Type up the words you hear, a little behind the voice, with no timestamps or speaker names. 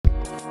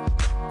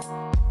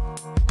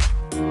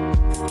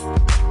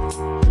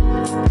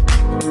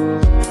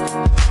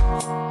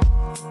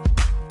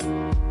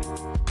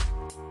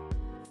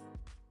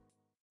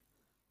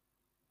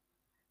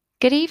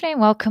Good evening.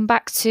 Welcome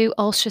back to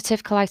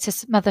Ulcerative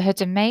Colitis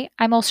Motherhood and Me.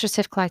 I'm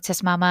Ulcerative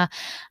Colitis Mama.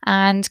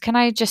 And can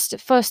I just,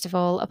 first of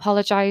all,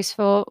 apologise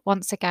for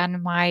once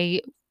again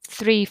my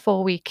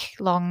 3-4 week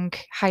long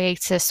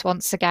hiatus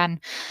once again.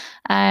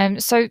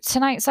 So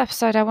tonight's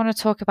episode, I want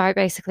to talk about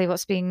basically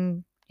what's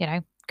been,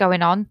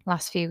 going on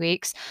last few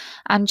weeks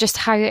and just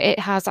how it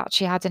has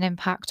actually had an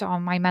impact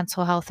on my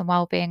mental health and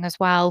well-being as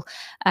well.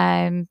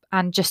 And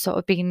just sort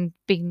of being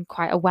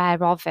quite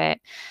aware of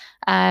it.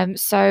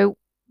 So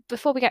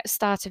before we get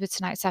started with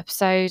tonight's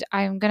episode,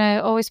 I'm going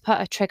to always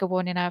put a trigger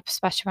warning up,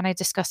 especially when I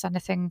discuss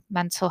anything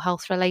mental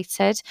health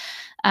related.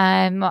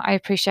 I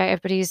appreciate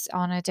everybody's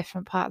on a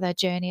different part of their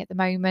journey at the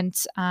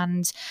moment,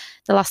 and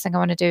the last thing I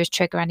want to do is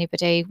trigger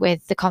anybody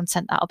with the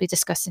content that I'll be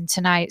discussing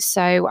tonight.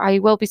 So I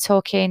will be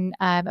talking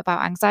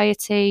about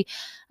anxiety,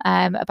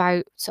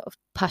 about sort of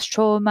past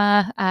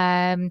trauma,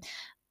 and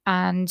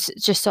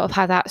just sort of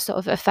how that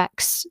sort of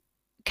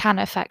can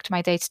affect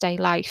my day-to-day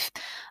life.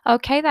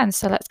 Okay then,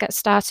 so let's get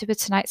started with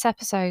tonight's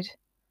episode.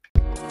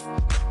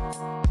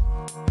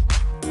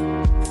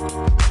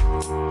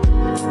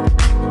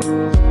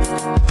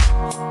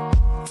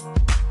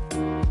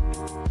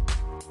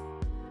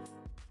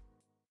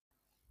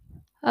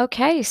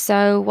 Okay,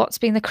 so what's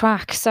been the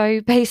crack?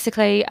 So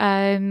basically,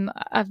 I'm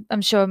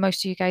sure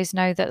most of you guys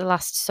know that the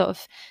last sort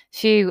of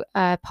few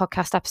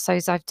podcast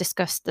episodes I've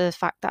discussed the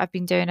fact that I've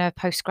been doing a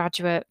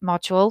postgraduate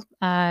module.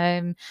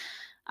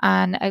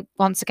 And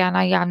once again,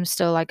 I am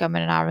still like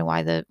umming and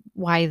ahhing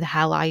why the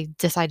hell I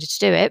decided to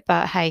do it,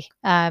 but hey,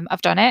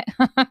 I've done it.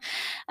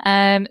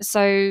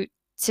 So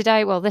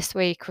today, well, this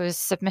week was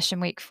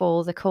submission week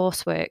for the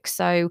coursework.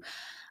 So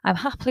I'm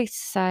happy to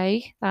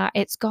say that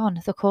it's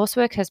gone. The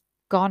coursework has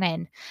gone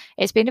in.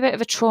 It's been a bit of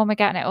a trauma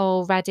getting it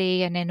all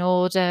ready and in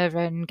order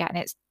and getting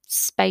it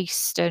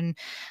spaced and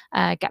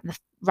getting the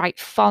right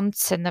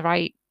font and the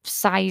right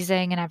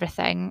sizing and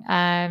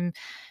everything.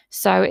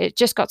 So it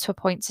just got to a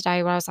point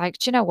today where I was like,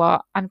 do you know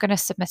what? I'm going to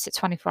submit it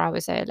 24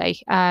 hours early.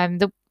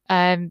 The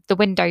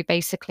window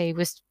basically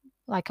was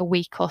like a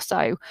week or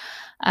so,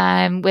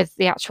 with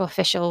the actual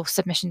official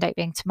submission date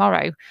being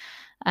tomorrow.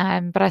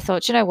 But I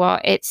thought, you know what?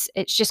 It's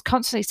just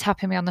constantly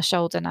tapping me on the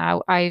shoulder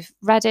now. I've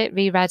read it,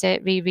 reread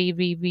it,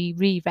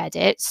 reread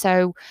it.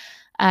 So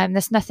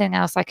there's nothing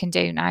else I can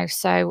do now.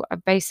 So I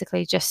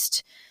basically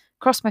just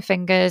crossed my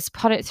fingers,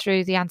 put it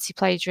through the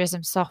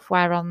anti-plagiarism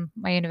software on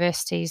my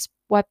university's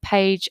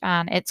webpage,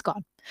 and it's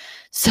gone.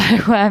 So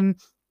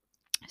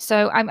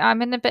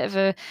I'm in a bit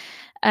of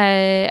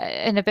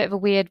a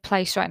weird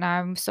place right now.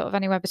 I'm sort of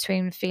anywhere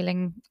between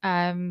feeling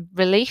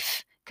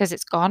relief because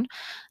it's gone,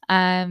 but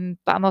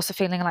I'm also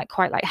feeling like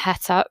quite like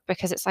het up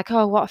because it's like,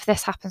 oh, what if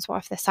this happens?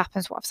 What if this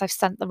happens? What if I've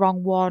sent the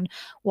wrong one?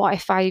 What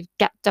if I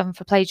get done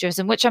for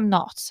plagiarism? Which I'm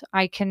not.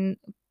 I can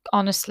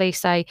honestly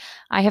say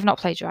I have not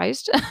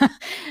plagiarized.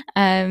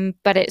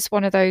 But it's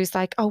one of those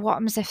like, oh, what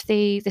happens if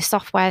the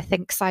software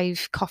thinks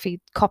I've copied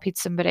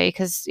somebody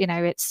because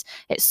it's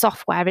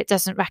software, it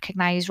doesn't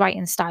recognize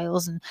writing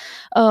styles, and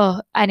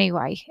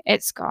anyway,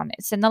 it's gone.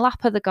 It's in the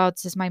lap of the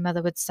gods, as my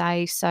mother would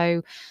say.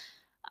 So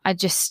I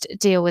just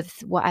deal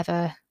with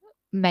whatever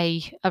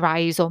may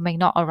arise or may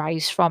not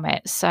arise from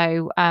it.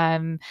 So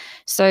it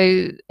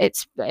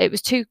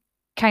was two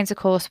kinds of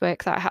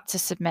coursework that I had to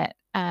submit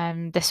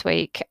this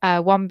week.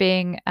 One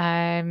being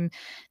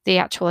the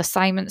actual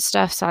assignment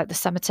stuff, so like the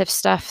summative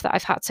stuff that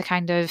I've had to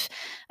kind of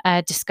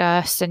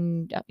discuss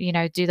and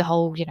do the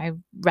whole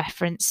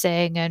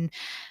referencing and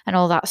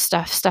all that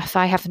stuff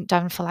I haven't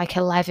done for like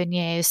 11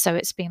 years. So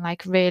it's been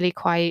like really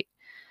quite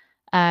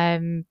a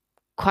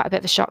bit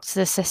of a shock to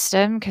the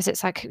system because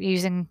it's like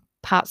using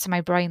parts of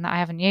my brain that I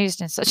haven't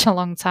used in such a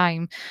long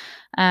time.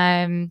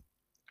 And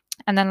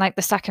then like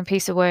the second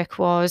piece of work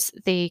was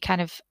the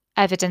kind of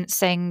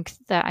evidencing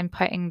that I'm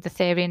putting the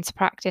theory into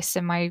practice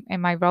in my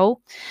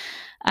role.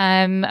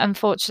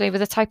 Unfortunately,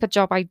 with the type of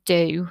job I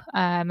do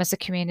as a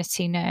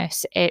community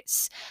nurse,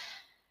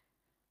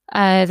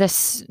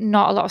 there's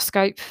not a lot of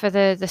scope for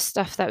the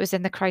stuff that was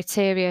in the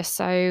criteria.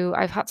 So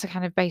I've had to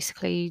kind of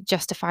basically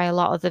justify a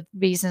lot of the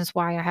reasons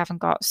why I haven't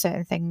got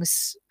certain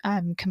things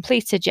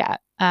completed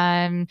yet.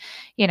 And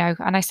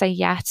I say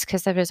yet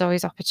because there is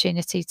always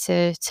opportunity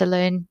to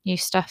learn new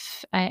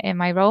stuff in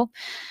my role.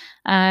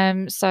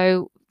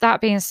 So that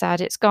being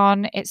said, it's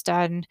gone, it's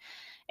done,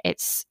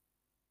 it's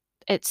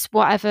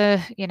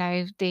whatever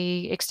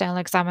the external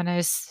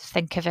examiners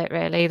think of it.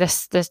 Really,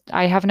 this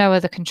I have no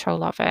other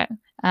control of it.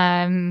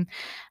 And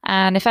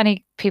if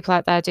any people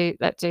out there do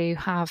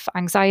have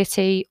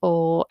anxiety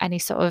or any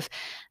sort of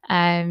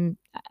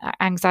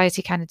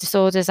anxiety kind of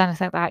disorders,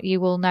 anything like that, you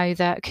will know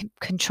that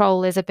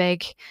control is a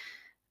big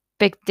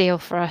deal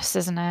for us,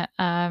 isn't it?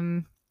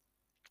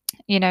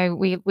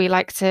 We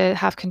like to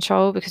have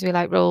control because we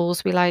like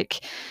rules, we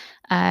like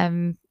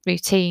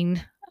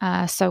routine.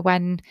 So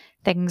when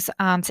things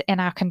aren't in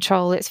our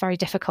control, it's very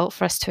difficult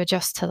for us to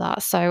adjust to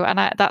that. So, and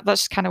that's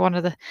just kind of one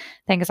of the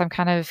things I'm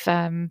kind of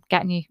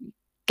getting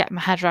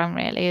my head around.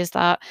 Really, is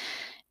that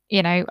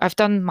I've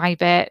done my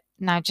bit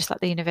now. Just let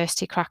the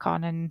university crack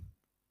on and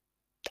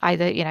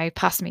either,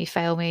 pass me,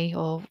 fail me,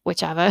 or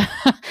whichever.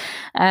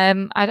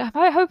 I'm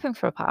hoping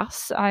for a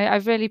pass. I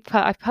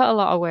put a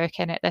lot of work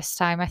in it this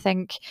time. I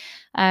think,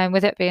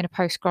 with it being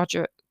a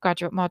graduate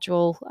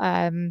module,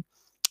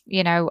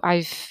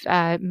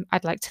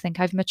 I'd like to think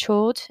I've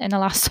matured in the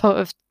last sort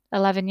of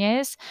 11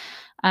 years,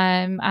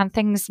 and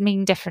things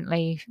mean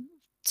differently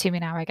to me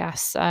now, I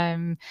guess.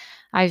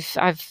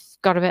 I've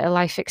got a bit of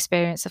life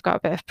experience. I've got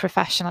a bit of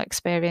professional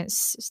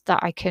experience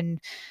that I can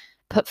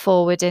put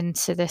forward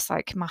into this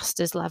like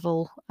master's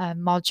level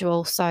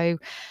module. So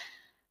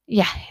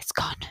yeah, it's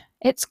gone.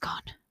 It's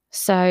gone.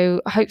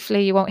 So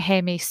hopefully you won't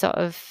hear me sort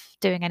of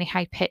doing any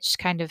high pitched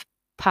kind of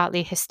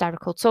partly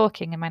hysterical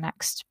talking in my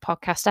next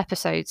podcast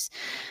episodes.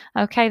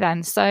 Okay,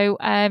 then. So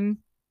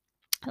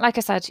like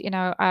I said, in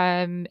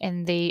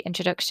the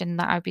introduction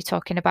that I'll be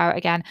talking about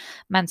again,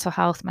 mental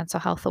health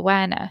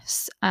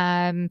awareness.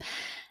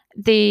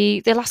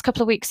 The last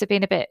couple of weeks have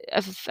been a bit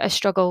of a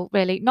struggle,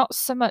 really. Not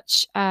so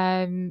much,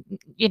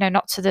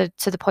 not to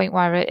the point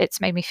where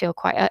it's made me feel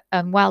quite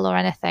unwell or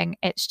anything.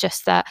 It's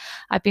just that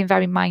I've been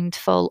very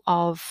mindful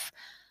of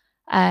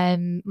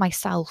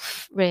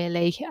myself,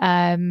 really.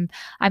 I'm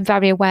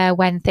very aware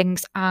when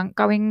things aren't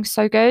going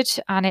so good,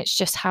 and it's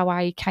just how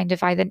I kind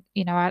of either,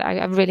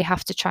 I really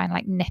have to try and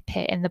like nip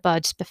it in the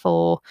bud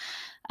before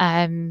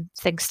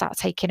things start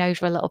taking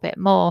over a little bit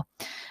more.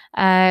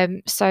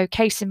 So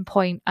case in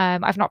point,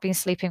 I've not been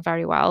sleeping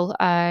very well.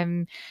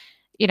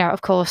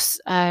 Of course,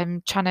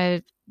 trying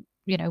to,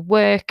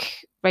 work,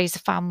 raise a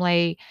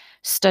family,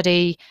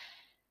 study.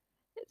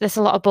 There's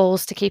a lot of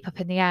balls to keep up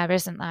in the air,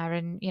 isn't there?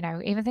 And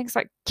even things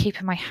like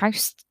keeping my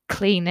house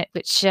clean,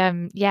 which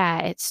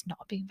it's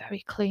not been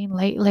very clean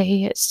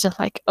lately. It's just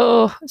like,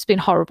 oh, it's been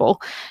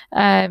horrible.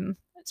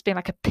 It's been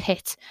like a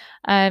pit.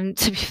 To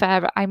be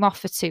fair, I'm off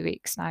for 2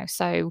 weeks now,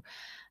 so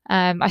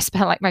I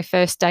spent like my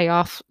first day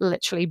off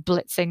literally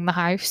blitzing the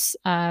house.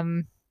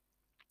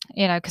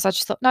 Because I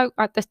just thought, no,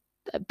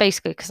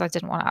 basically because I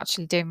didn't want to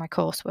actually do my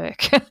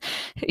coursework.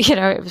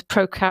 It was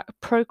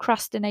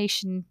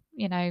procrastination,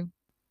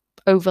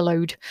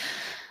 overload.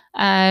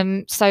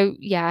 So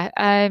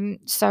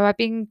I've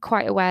been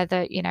quite aware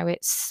that,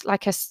 it's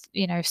like I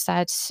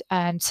said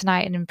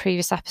tonight and in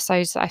previous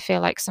episodes, that I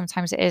feel like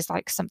sometimes it is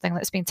like something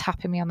that's been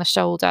tapping me on the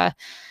shoulder,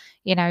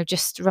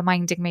 just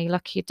reminding me,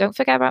 look, you don't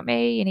forget about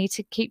me, you need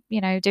to keep,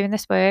 doing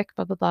this work,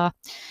 blah blah blah.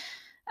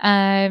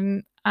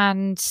 And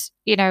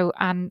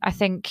and I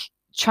think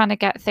trying to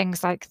get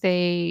things like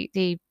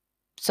the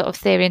sort of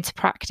theory into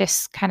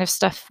practice kind of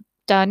stuff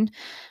done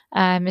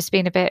has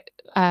been a bit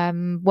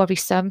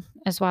worrisome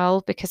as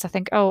well, because I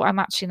think, oh, I'm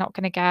actually not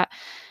going to get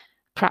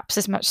perhaps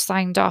as much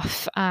signed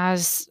off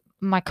as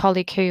my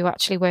colleague who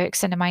actually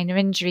works in a minor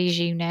injuries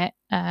unit,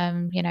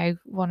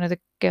 one of the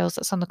girls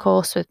that's on the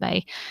course with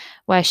me,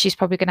 where she's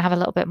probably going to have a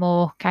little bit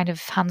more kind of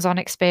hands-on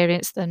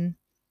experience than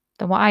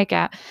what I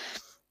get.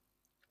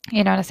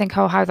 And I think,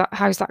 oh, how's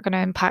that going to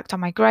impact on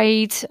my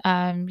grade?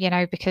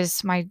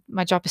 Because my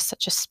job is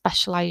such a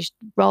specialized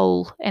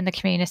role in the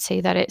community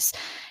that it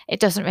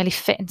doesn't really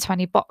fit into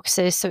any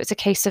boxes. So it's a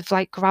case of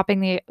like grabbing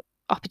the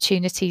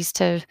opportunities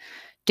to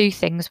do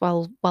things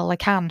while I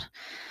can.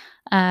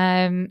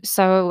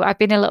 So I've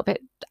been a little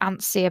bit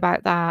antsy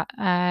about that.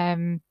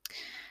 And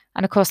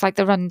of course, like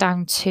the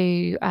rundown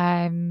to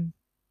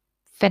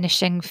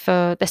finishing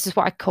for, this is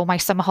what I call my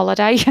summer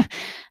holiday.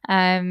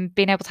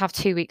 Being able to have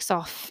 2 weeks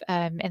off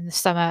in the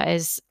summer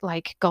is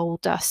like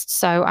gold dust.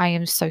 So I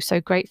am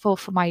so grateful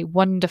for my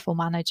wonderful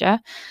manager,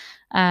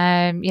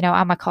 and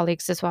my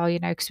colleagues as well,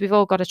 because we've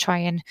all got to try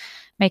and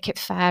make it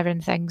fair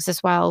and things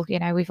as well.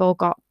 We've all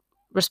got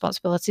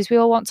responsibilities. We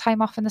all want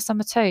time off in the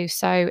summer too.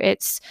 So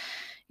it's,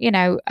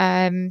 like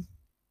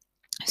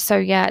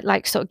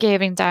sort of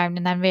gearing down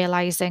and then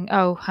realizing,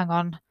 oh, hang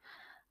on,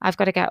 I've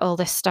got to get all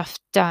this stuff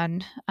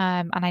done,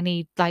 and I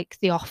need like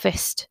the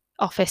office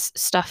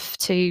stuff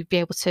to be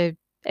able to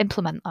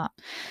implement that.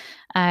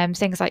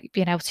 Things like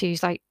being able to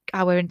use like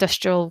our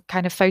industrial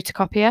kind of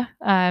photocopier,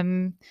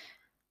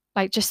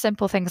 like just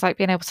simple things like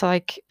being able to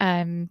like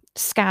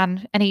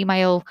scan and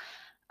email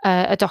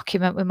a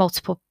document with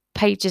multiple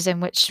pages in,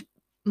 which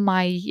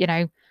my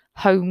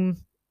home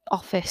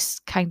office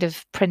kind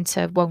of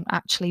printer won't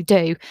actually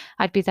do.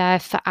 I'd be there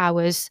for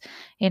hours,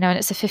 and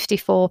it's a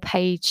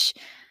 54-page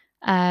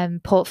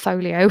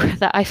portfolio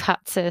that I've had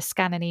to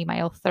scan and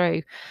email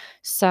through.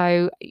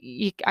 So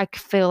I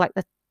feel like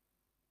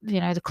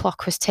the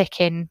clock was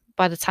ticking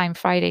by the time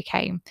Friday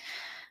came.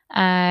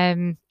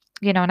 And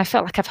I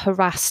felt like I've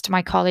harassed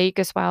my colleague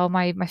as well,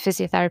 my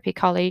physiotherapy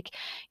colleague,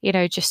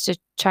 just to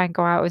try and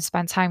go out and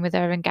spend time with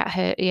her and get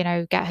her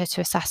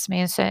to assess me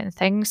in certain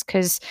things,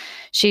 because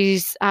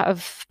she's, out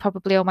of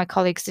probably all my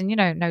colleagues, and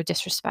no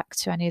disrespect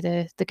to any of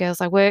the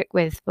girls I work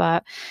with,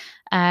 but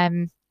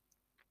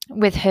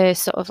with her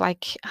sort of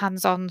like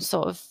hands-on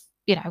sort of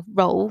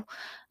role,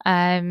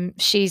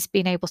 she's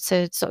been able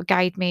to sort of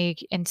guide me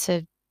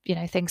into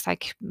things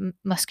like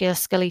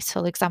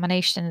musculoskeletal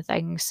examination and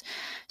things.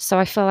 So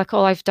I feel like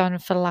all I've done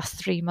for the last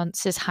 3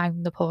 months is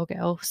hound the poor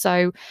girl.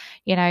 So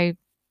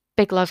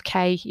big love,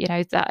 Kay,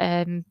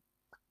 that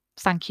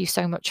thank you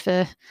so much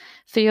for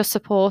your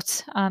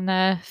support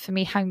and for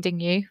me hounding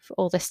you for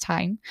all this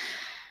time.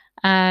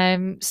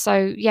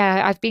 So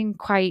yeah, I've been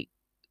quite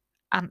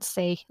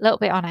antsy, a little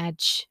bit on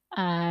edge.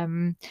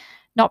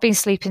 Not been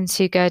sleeping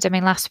too good. I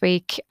mean, last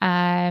week,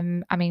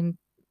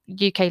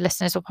 UK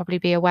listeners will probably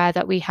be aware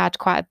that we had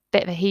quite a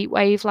bit of a heat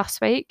wave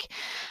last week.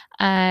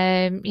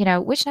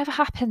 Which never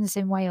happens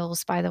in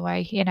Wales, by the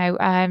way.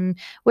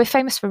 We're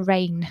famous for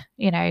rain,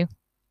 it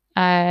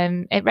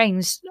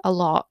rains a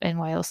lot in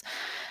Wales.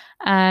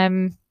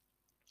 It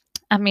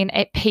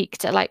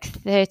peaked at like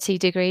 30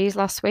 degrees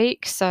last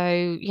week. So,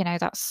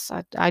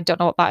 I don't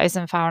know what that is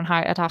in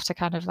Fahrenheit. I'd have to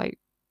kind of like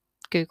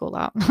Google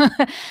that.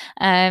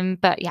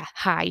 But yeah,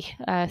 high,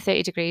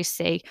 30 degrees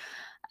C.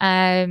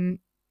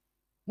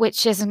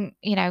 Which isn't,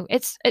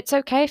 it's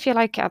okay if you're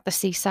like at the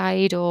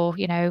seaside or,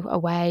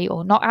 away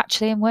or not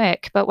actually in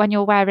work. But when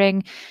you're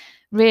wearing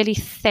really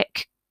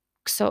thick,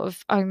 sort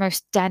of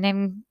almost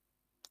denim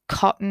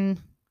cotton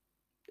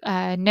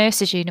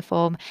nurse's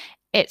uniform,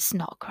 it's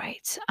not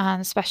great.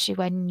 And especially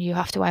when you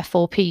have to wear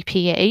full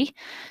PPE.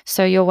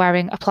 So you're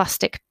wearing a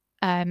plastic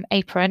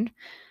apron,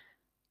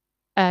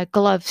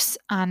 gloves,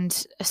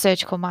 and a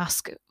surgical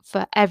mask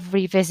for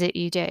every visit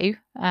you do,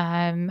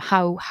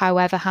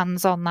 however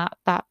hands-on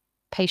that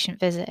patient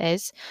visit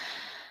is.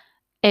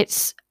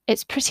 It's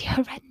pretty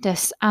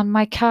horrendous, and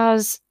my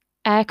car's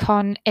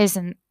aircon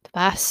isn't the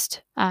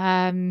best.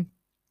 When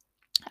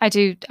I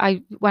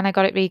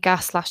got it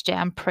regassed last year,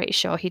 I'm pretty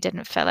sure he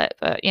didn't fill it,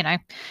 but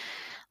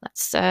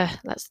that's a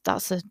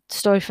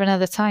story for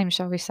another time,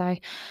 shall we say.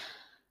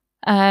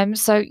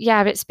 So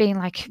yeah, it's been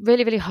like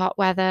really, really hot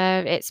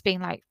weather. It's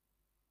been like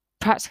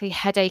practically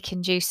headache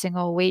inducing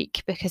all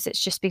week because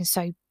it's just been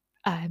so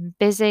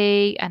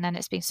busy, and then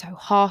it's been so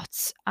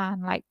hot,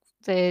 and like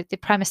the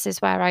premises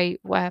where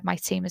my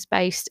team is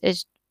based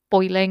is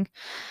boiling.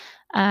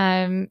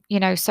 So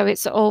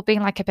it's all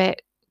been like a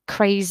bit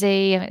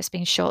crazy, and it's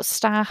been short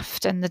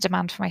staffed, and the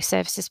demand for my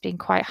service has been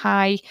quite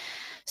high.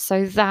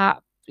 So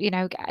that,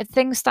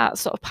 things start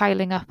sort of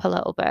piling up a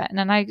little bit, and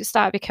then I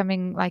started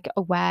becoming like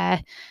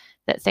aware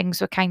that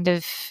things were kind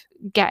of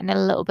getting a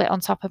little bit on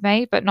top of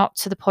me, but not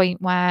to the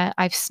point where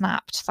I've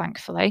snapped,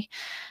 thankfully.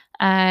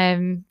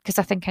 Because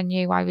I think I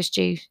knew I was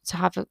due to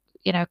have a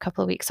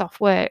couple of weeks off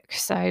work.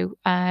 So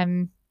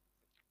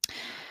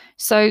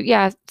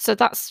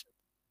that's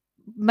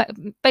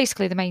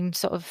basically the main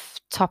sort of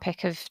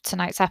topic of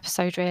tonight's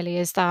episode, really,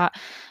 is that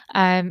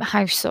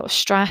how sort of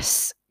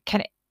stress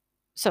can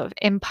sort of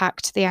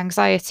impact the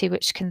anxiety,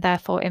 which can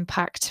therefore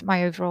impact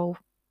my overall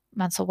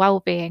mental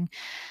well-being.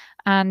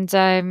 And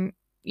the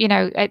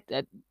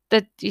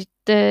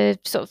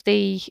sort of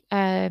the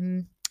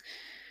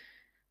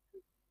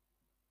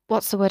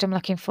what's the word I'm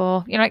looking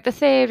for? Like the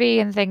theory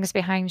and things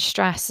behind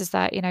stress is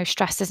that,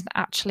 stress isn't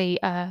actually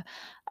a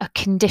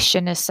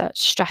condition as such.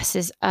 Stress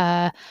is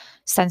a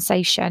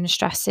sensation.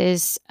 Stress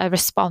is a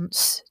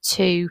response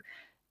to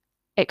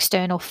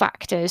external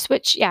factors,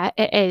 which, yeah,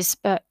 it is.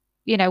 But,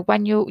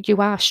 when you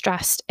are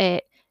stressed,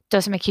 it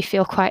does make you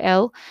feel quite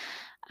ill.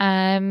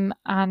 And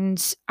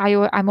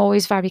I'm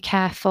always very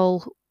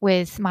careful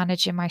with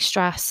managing my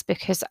stress,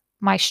 because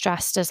my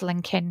stress does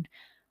link in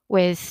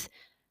with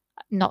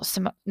not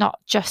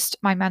just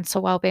my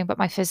mental well-being, but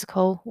my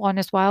physical one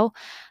as well.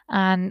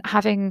 And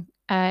having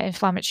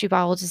inflammatory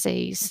bowel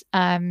disease,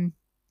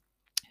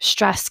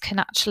 stress can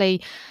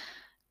actually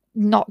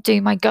not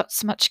do my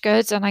guts much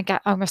good, and I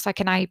get almost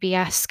like an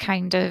IBS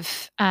kind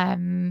of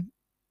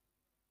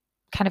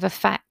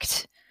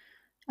effect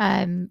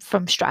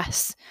from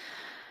stress,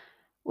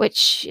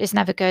 which is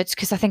never good,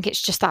 because I think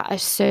it's just that a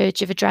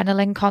surge of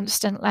adrenaline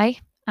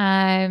constantly.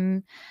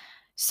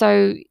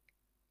 So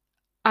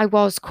I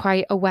was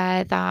quite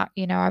aware that,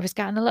 I was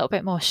getting a little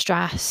bit more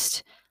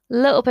stressed, a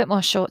little bit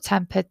more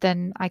short-tempered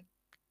than I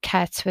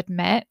care to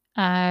admit.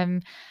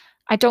 I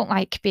don't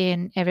like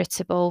being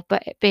irritable,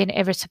 but being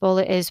irritable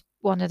is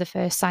one of the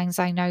first signs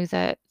I know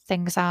that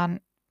things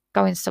aren't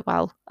going so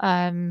well.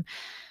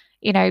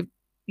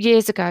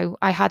 Years ago,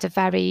 I had a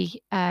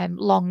very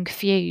long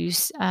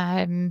fuse.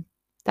 Then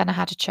I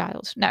had a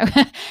child. No,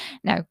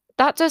 no,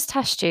 that does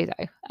test you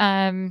though.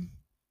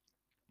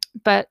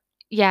 But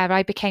yeah,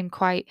 I became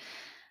quite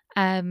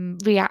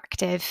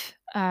reactive.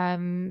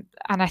 And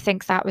I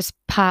think that was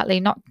partly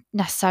not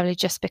necessarily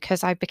just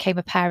because I became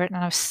a parent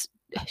and I was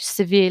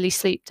severely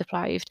sleep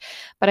deprived,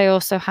 but I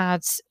also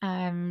had,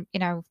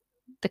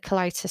 the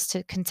colitis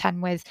to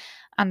contend with,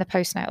 and the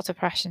postnatal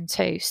depression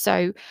too.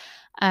 So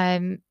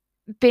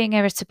being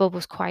irritable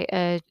was quite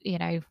a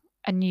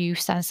new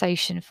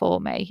sensation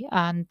for me,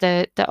 and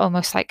the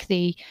almost like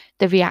the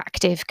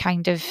reactive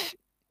kind of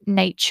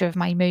nature of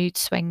my mood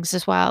swings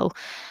as well.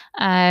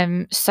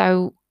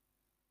 So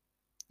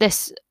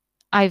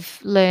I've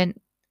learned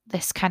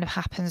this kind of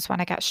happens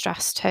when I get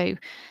stressed too,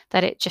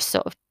 that it just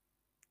sort of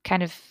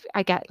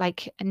I get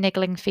like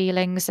niggling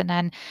feelings, and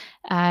then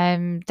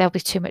there'll be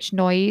too much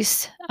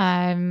noise.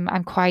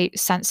 I'm quite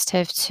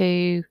sensitive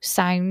to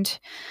sound,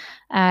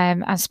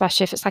 and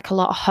especially if it's like a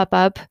lot of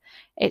hubbub,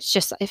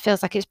 it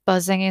feels like it's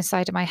buzzing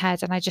inside of my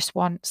head, and I just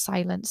want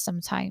silence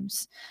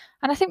sometimes.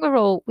 And I think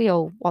we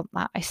all want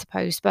that, I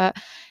suppose. But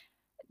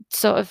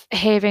sort of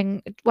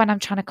hearing when I'm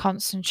trying to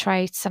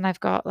concentrate and I've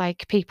got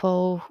like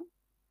people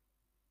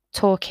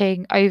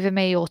talking over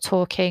me or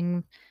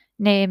talking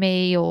near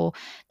me, or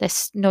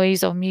this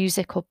noise or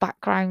music or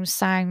background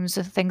sounds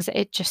and things,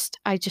 that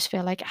I just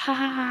feel like,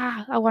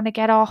 I want to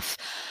get off.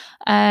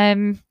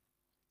 um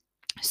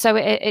so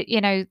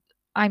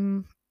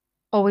I'm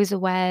always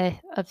aware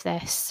of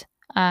this.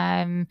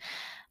 And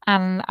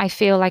I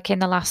feel like in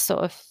the last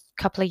sort of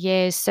couple of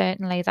years,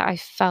 certainly, that I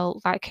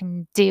felt that I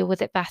can deal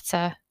with it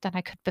better than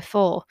I could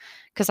before,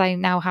 because I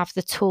now have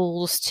the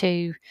tools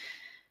to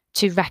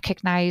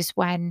recognize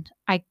when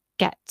I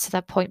get to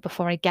that point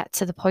before I get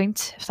to the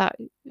point.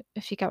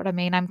 If you get what I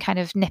mean, I'm kind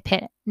of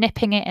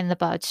nipping it in the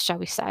bud, shall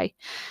we say?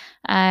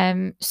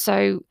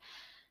 So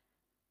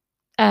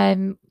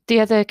the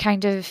other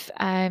kind of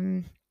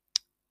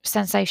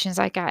sensations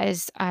I get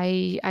is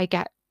I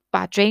get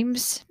bad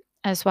dreams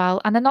as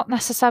well, and they're not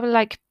necessarily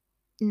like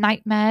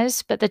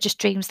nightmares, but they're just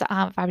dreams that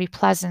aren't very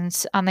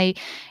pleasant, and they,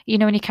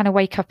 when you kind of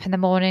wake up in the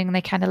morning and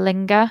they kind of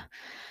linger.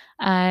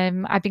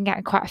 I've been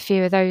getting quite a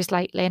few of those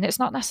lately, and it's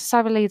not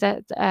necessarily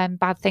that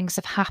bad things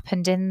have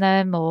happened in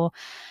them or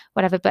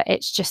whatever, but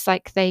it's just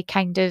like they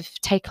kind of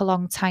take a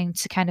long time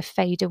to kind of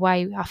fade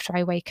away after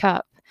I wake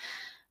up,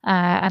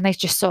 and they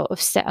just sort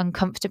of sit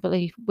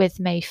uncomfortably with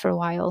me for a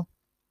while.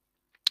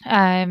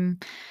 Um,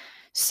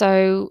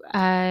 that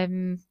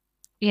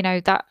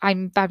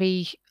I'm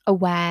very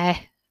aware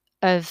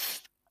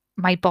of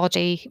my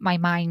body, my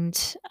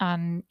mind,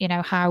 and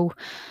how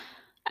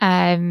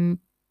um,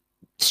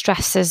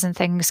 stresses and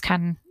things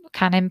can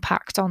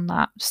impact on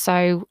that.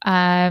 So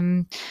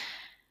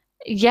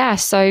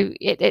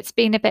it's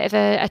been a bit of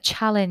a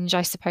challenge,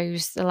 I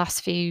suppose, the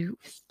last few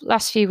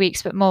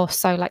weeks, but more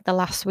so like the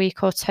last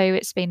week or two.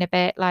 It's been a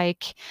bit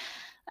like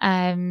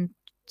um,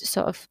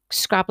 sort of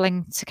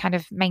scrabbling to kind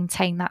of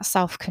maintain that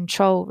self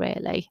control,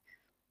 really.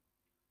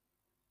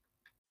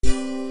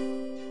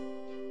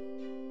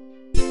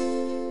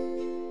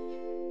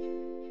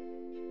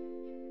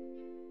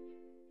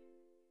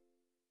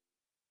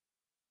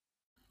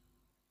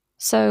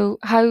 So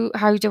how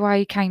do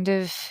I kind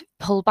of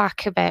pull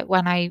back a bit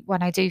when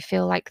I do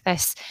feel like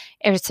this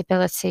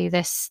irritability,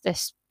 this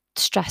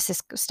stress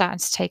is starting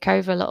to take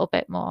over a little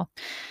bit more?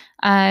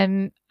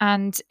 And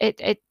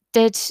it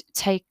did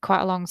take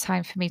quite a long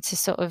time for me to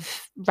sort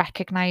of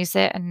recognize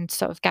it and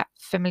sort of get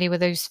familiar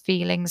with those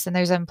feelings and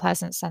those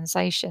unpleasant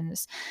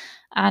sensations.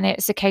 And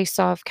it's a case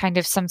of kind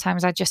of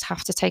sometimes I just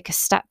have to take a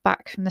step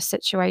back from the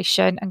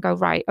situation and go,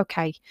 right,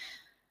 okay,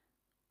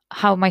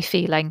 how am I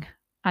feeling?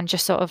 And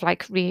just sort of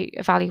like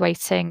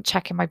re-evaluating,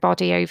 checking my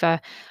body over.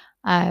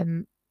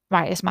 Um,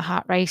 right, is my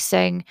heart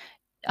racing?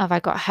 Have I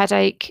got a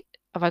headache?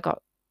 Have I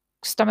got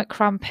stomach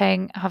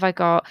cramping? Have I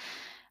got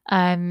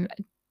um,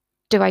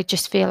 do I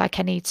just feel like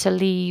I need to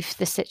leave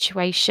the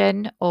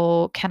situation,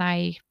 or can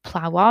I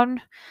plow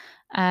on?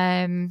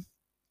 Um,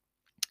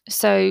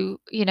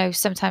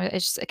 sometimes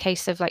it's just a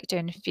case of like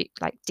doing a few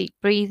like deep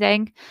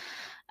breathing,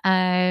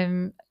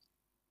 um,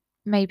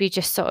 maybe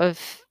just sort of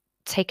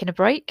taking a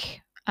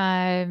break.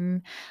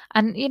 And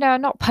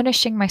not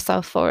punishing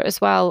myself for it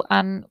as well.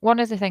 And one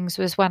of the things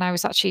was when I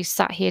was actually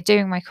sat here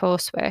doing my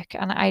coursework,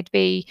 and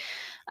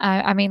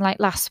like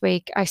last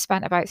week, I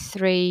spent about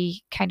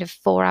 3 kind of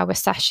 4-hour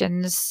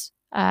sessions,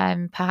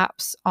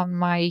 perhaps on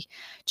my,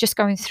 just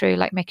going through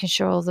like making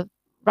sure all the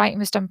writing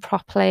was done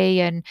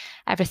properly and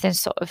everything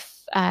sort of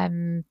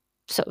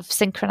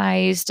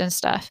synchronized and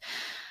stuff.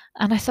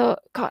 And I thought,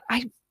 God,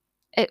 I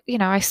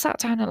sat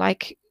down at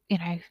like,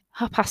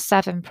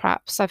 7:30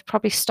 perhaps. I've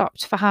probably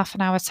stopped for half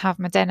an hour to have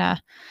my dinner.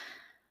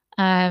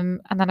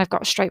 And then I've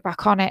got straight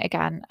back on it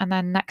again. And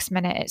then next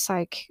minute it's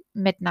like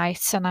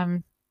midnight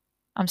and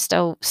I'm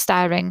still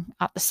staring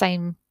at the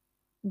same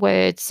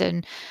words,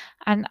 and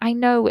I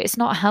know it's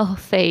not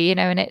healthy,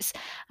 and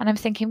I'm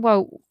thinking,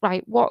 well,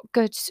 right, what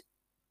kind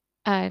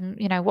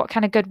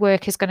of good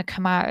work is going to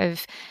come out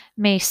of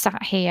me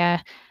sat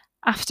here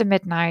after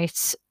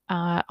midnight,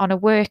 on a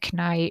work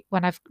night,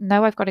 when I've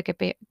got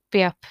to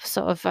be up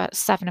sort of at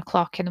 7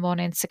 o'clock in the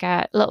morning to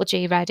get little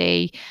G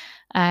ready,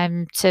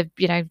 to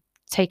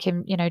take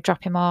him,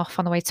 drop him off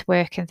on the way to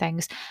work and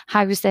things.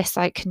 How is this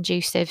like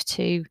conducive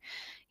to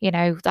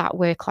that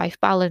work life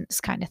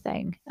balance kind of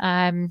thing?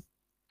 And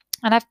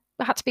I've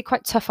had to be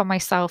quite tough on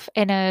myself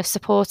in a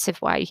supportive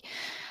way.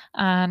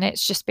 And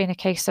it's just been a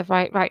case of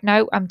right,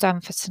 no, I'm done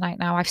for tonight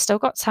now. I've still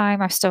got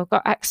time. I've still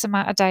got X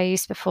amount of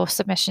days before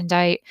submission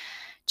date.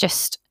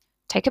 Just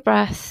take a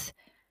breath,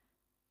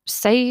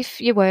 save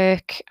your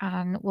work,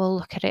 and we'll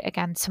look at it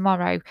again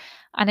tomorrow.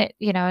 And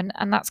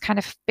and that's kind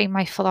of been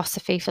my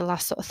philosophy for the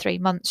last sort of 3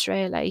 months,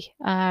 really.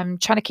 Trying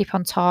to keep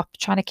on top,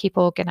 trying to keep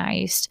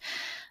organized,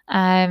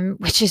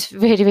 which is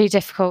really, really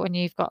difficult when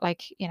you've got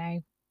like,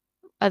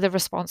 other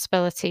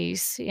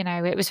responsibilities.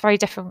 It was very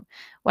different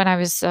when I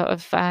was sort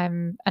of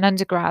an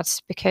undergrad,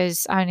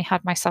 because I only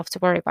had myself to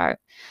worry about.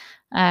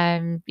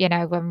 When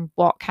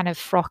what kind of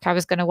frock I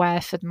was going to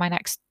wear for my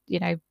next,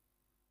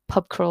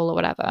 pub crawl or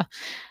whatever.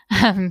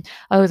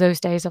 Oh, those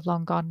days have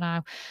long gone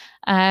now.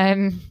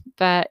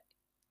 But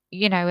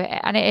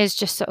and it is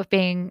just sort of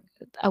being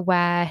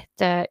aware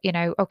that,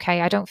 okay,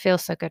 I don't feel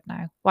so good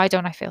now. Why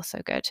don't I feel so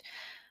good?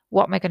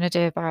 What am I going to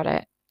do about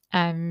it?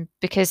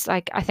 Because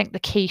I think the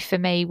key for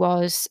me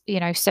was,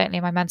 certainly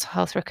my mental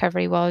health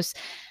recovery was,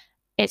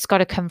 it's got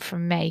to come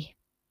from me,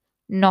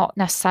 not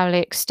necessarily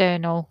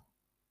external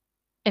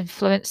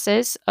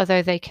influences,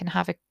 although they can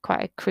have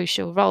quite a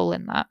crucial role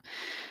in that.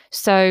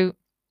 So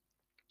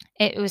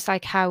it was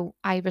like how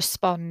I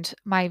respond,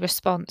 my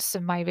response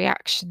and my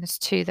reactions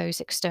to those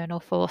external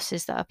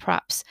forces that are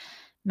perhaps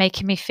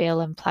making me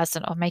feel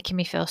unpleasant or making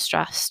me feel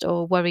stressed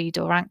or worried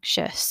or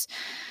anxious.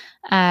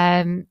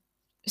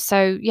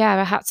 So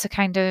yeah, I had to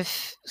kind of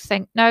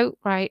think, no,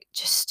 right,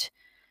 just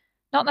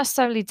not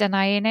necessarily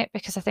denying it,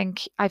 because I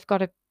think I've got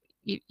to,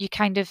 you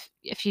kind of,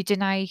 if you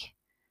deny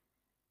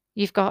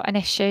you've got an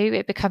issue,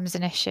 it becomes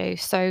an issue.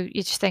 So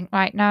you just think,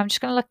 right, now I'm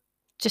just going to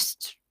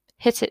just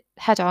hit it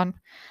head on.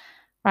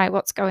 Right,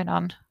 what's going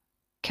on?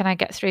 Can I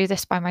get through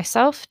this by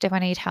myself? Do I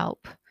need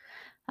help?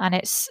 And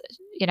it's,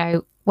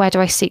 where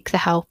do I seek the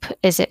help?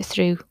 Is it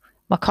through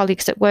my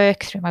colleagues at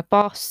work, through my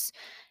boss?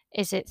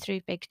 Is it through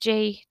Big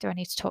G? Do I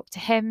need to talk to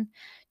him?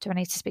 Do I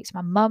need to speak to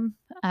my mum?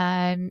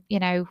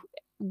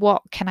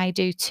 What can I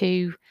do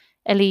to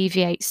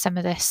alleviate some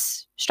of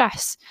this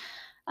stress?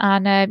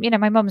 And,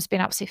 my mum's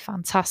been absolutely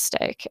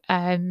fantastic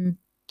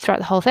throughout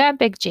the whole thing. And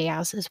Big G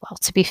has as well,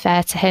 to be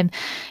fair to him,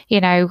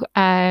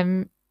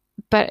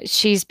 but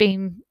she's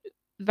been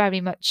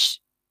very much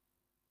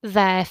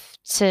there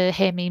to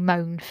hear me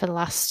moan for the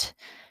last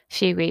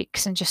few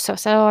weeks and just sort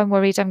of say, oh, I'm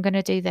worried I'm going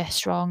to do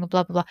this wrong,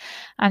 blah, blah, blah.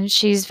 And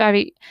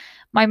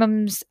my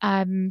mum's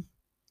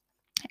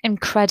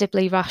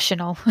incredibly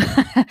rational.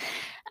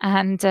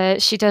 And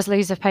she does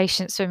lose her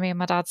patience with me and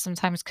my dad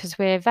sometimes, because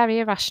we're very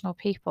irrational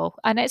people.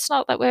 And it's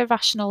not that we're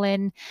rational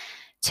in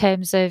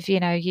terms of,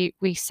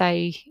 we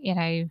say,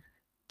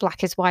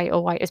 black is white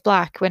or white is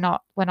black. We're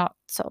not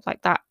sort of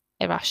like that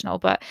irrational,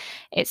 but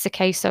it's a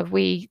case of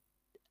me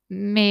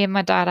and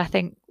my dad, I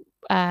think,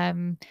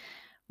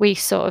 we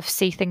sort of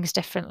see things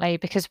differently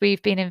because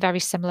we've been in very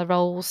similar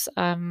roles.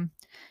 My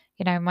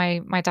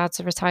dad's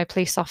a retired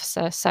police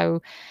officer,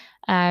 so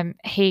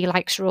he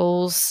likes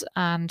rules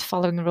and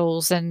following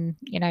rules and,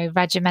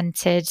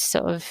 regimented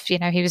sort of,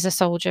 he was a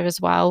soldier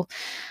as well.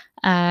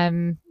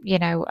 And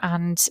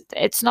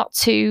it's not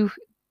too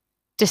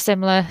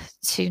dissimilar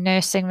to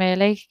nursing,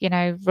 really,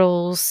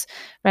 rules,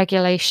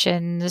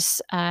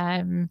 regulations,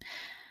 that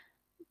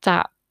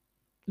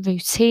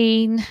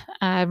routine,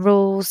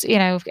 rules,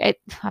 I've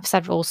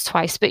said rules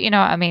twice, but you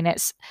know what I mean.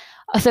 It's,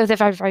 although they're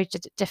very, very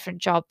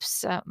different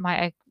jobs,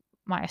 might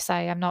I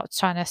say, I'm not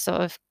trying to sort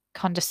of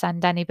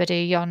condescend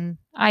anybody on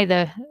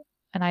either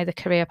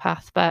career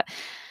path, but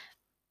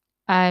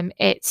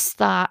it's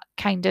that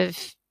kind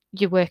of,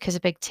 you work as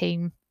a big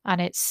team,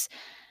 and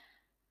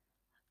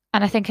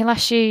I think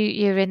unless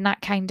you're in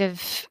that kind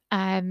of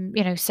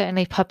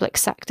certainly public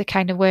sector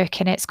kind of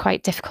work, and it's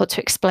quite difficult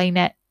to explain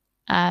it.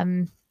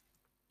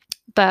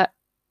 But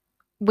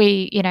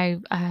we, me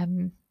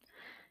and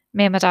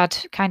my dad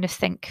kind of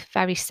think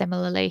very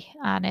similarly,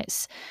 and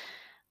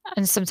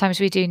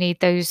sometimes we do need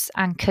those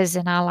anchors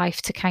in our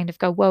life to kind of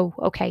go, whoa,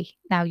 okay,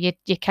 now you've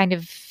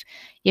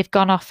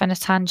gone off on a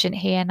tangent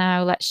here,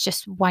 now let's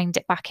just wind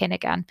it back in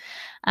again.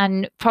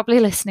 And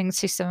probably listening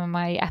to some of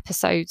my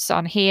episodes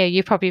on here,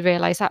 you probably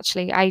realize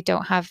actually I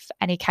don't have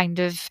any kind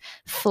of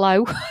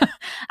flow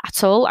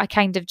at all. I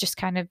kind of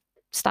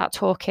start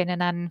talking and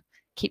then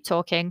keep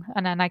talking,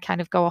 and then I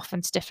kind of go off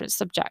into different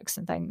subjects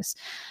and things,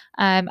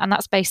 and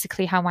that's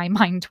basically how my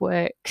mind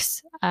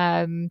works.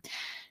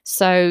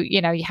 So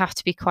you have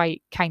to be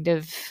quite kind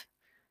of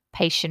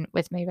patient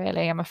with me,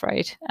 really, I'm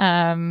afraid.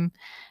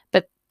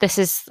 But this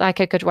is like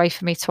a good way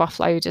for me to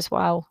offload as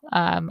well,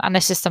 and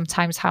this is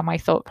sometimes how my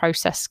thought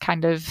process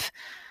kind of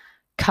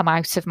come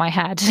out of my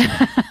head.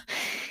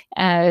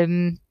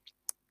 And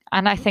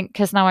I think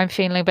because now I'm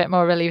feeling a bit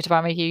more relieved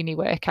about my uni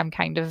work, I'm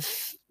kind of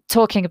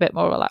talking a bit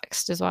more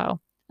relaxed as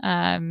well.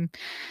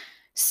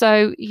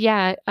 So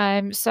yeah,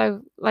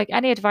 so like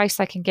any advice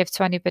I can give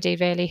to anybody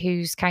really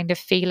who's kind of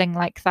feeling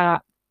like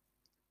that,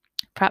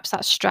 perhaps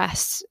that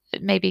stress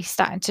maybe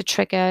starting to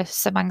trigger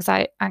some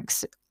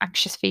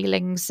anxious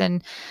feelings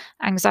and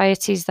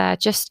anxieties there,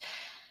 just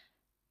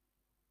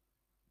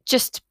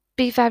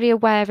be very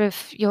aware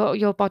of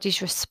your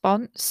body's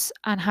response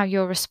and how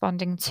you're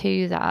responding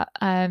to that.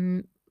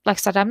 Like I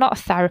said, I'm not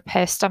a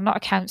therapist, I'm not a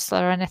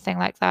counselor or anything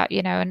like that,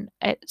 and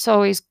it's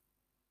always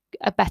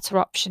a better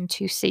option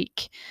to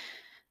seek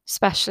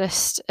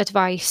specialist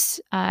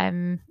advice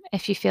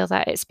if you feel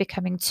that it's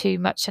becoming too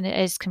much and it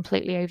is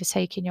completely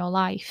overtaking your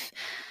life.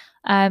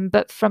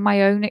 But from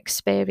my own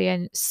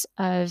experience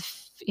of,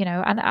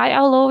 and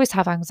I'll always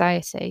have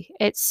anxiety.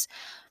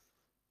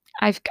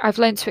 I've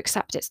learned to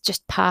accept it's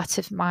just part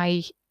of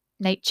my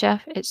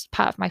nature. It's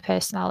part of my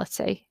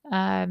personality.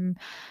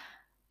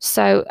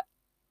 So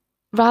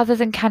rather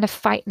than kind of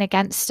fighting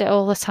against it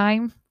all the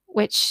time,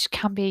 which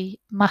can be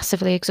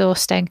massively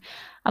exhausting,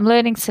 I'm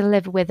learning to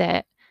live with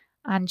it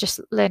and just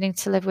learning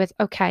to live with,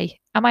 okay,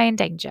 am I in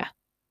danger?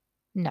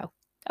 No.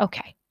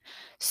 Okay.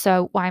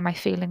 So why am I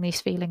feeling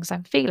these feelings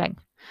I'm feeling?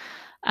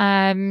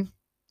 And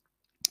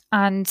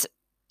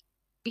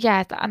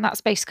yeah, and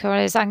that's basically what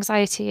it is.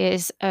 Anxiety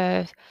is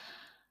a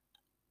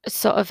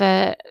sort of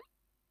an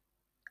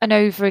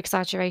over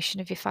exaggeration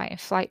of your fight and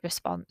flight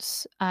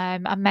response.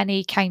 And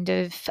many kind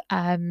of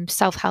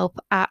self help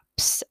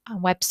apps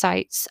and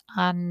websites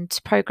and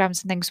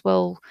programs and things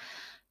will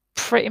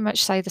pretty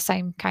much say the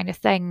same kind of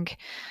thing.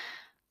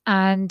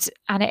 And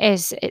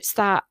it's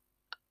that,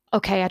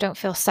 okay, I don't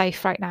feel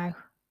safe right now,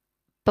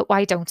 but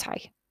why don't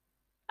I?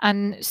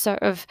 And sort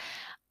of,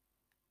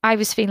 I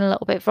was feeling a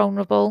little bit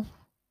vulnerable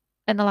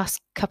in the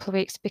last couple of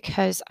weeks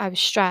because I was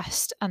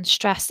stressed, and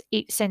stress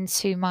eats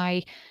into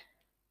my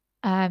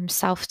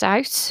self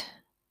doubt,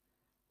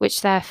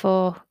 which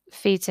therefore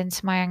feeds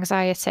into my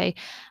anxiety.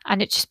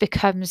 And it just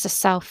becomes a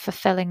self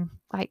fulfilling,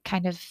 like,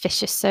 kind of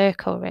vicious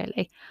circle,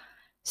 really.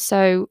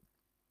 So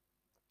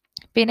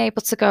being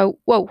able to go,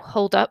 whoa,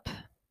 hold up,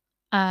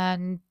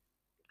 and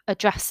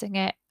addressing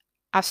it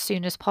as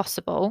soon as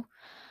possible,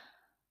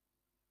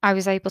 I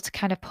was able to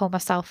kind of pull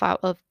myself out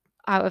of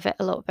it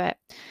a little bit.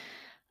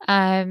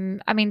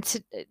 I mean,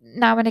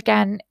 now and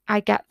again,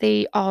 I get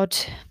the odd,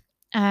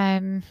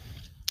 how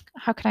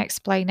can I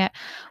explain it?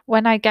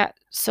 When I get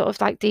sort of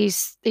like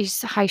these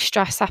high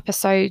stress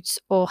episodes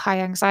or high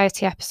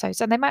anxiety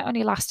episodes, and they might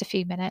only last a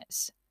few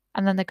minutes,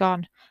 and then they're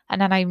gone,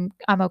 and then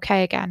I'm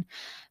okay again.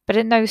 But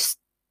in those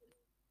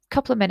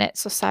couple of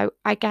minutes or so,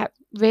 I get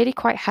really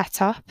quite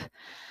het up,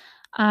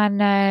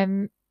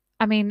 and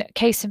I mean,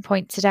 case in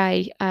point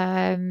today,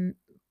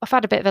 I've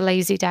had a bit of a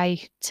lazy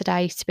day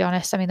today, to be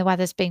honest. I mean, the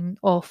weather's been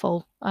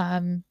awful.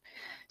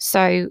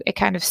 So it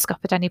kind of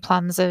scuppered any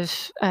plans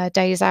of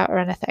days out or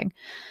anything.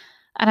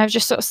 And I've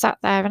just sort of sat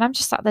there, and I'm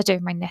just sat there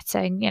doing my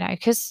knitting,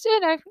 because,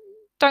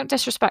 don't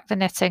disrespect the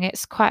knitting.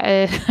 It's quite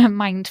a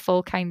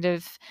mindful kind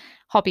of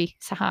hobby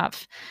to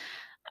have.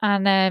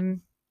 And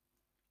I'm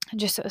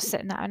just sort of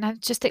sitting there, and I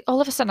just think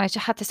all of a sudden I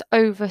just had this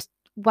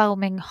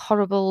overwhelming,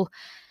 horrible,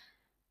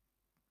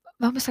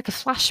 almost like a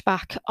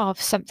flashback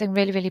of something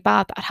really, really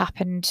bad that had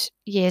happened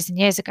years and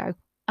years ago.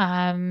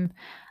 And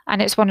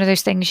it's one of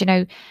those things,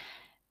 you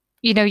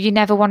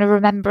never want to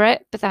remember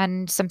it, but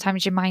then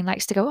sometimes your mind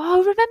likes to go, oh,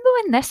 remember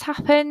when this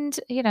happened?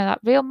 That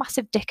real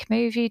massive dick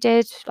move you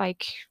did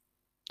like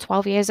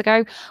 12 years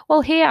ago.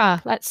 Well,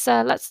 here, let's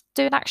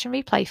do an action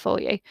replay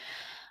for you.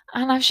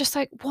 And I was just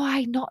like,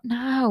 why not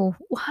now?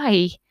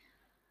 Why?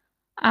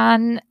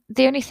 And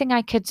the only thing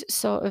I could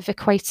sort of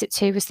equate it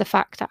to was the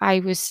fact that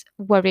I was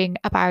worrying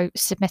about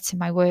submitting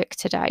my work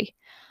today.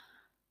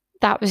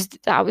 That was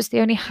the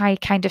only high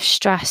kind of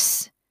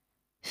stress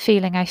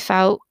feeling I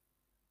felt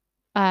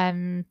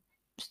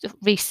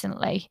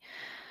recently.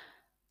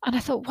 And I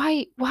thought,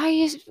 why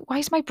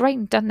is my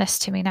brain done this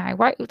to me now?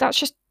 Why, that's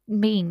just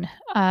mean.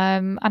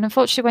 And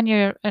unfortunately, when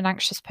you're an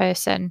anxious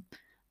person,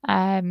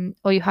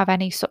 or you have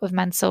any sort of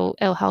mental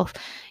ill health,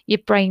 your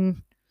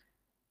brain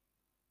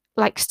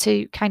likes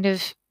to kind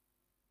of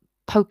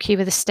poke you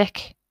with a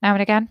stick now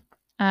and again.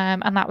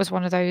 And that was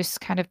one of those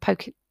kind of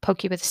poke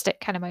you with a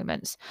stick kind of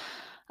moments.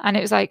 And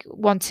it was like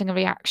wanting a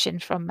reaction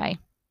from me.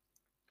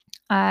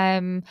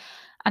 And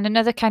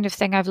another kind of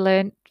thing I've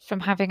learned from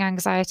having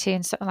anxiety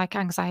and something like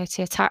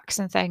anxiety attacks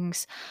and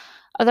things,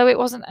 although it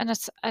wasn't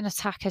an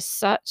attack as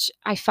such,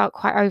 I felt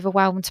quite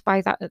overwhelmed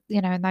by that,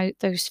 in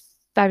those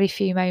very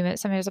few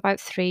moments. I mean, it was about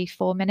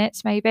 3-4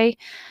 minutes maybe.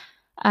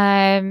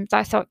 That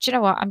I thought, do you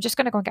know what? I'm just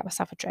going to go and get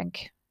myself a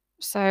drink.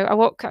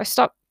 So I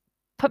stopped,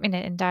 put my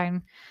knitting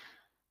down,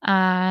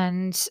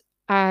 and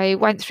I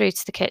went through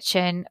to the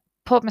kitchen,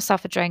 poured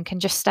myself a drink,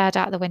 and just stared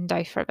out the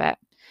window for a bit.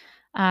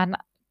 And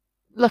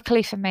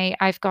luckily for me,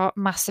 I've got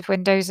massive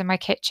windows in my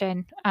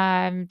kitchen.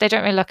 They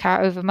don't really look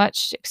out over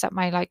much, except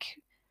my like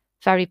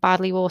very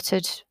badly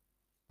watered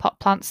pot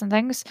plants and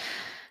things.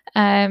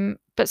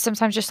 But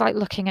sometimes just like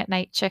looking at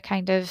nature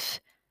kind of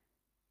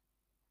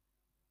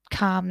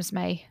calms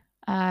me.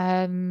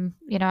 I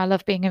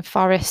love being in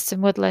forests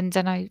and woodlands,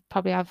 and I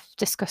probably have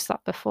discussed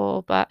that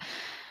before, but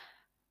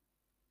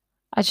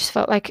I just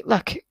felt like,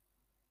 look,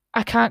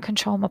 I can't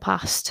control my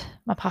past.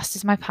 My past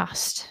is my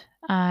past.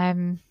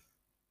 And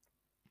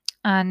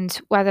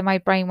whether my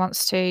brain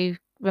wants to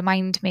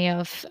remind me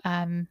of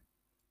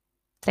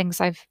things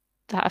that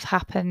have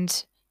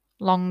happened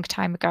long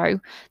time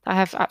ago that I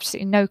have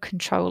absolutely no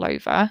control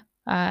over,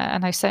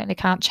 and I certainly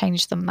can't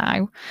change them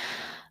now.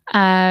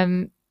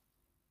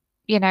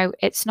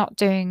 It's not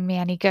doing me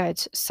any good.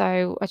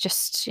 So I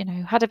just,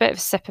 had a bit of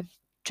a sip of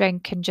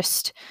drink and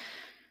just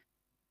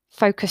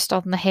focused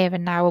on the here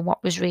and now and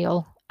what was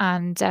real.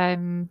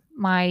 And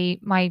my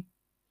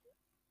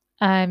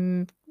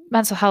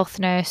mental health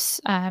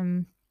nurse,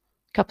 a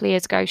couple of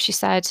years ago, she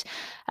said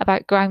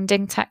about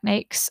grounding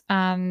techniques,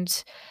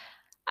 and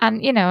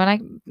I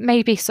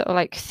maybe sort of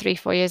like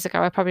 3-4 years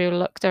ago, I probably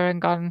looked at her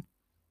and gone,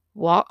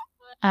 what?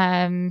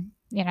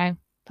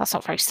 That's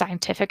not very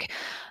scientific.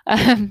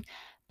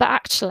 But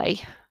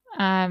actually,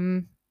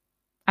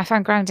 I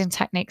found grounding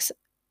techniques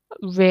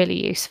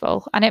really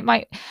useful. And it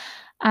might,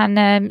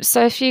 and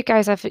so if you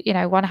guys have,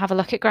 want to have a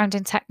look at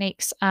grounding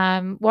techniques,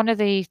 one of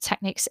the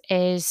techniques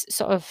is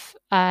sort of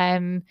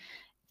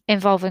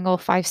involving all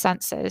five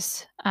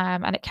senses.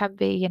 And it can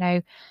be,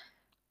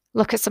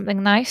 look at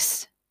something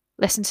nice,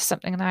 listen to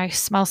something nice,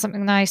 smell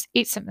something nice,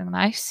 eat something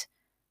nice,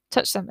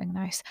 touch something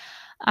nice.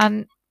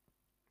 And,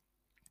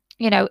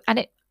 and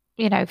it,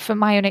 from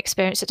my own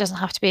experience, it doesn't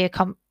have to be a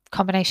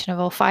combination of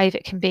all five.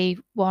 It can be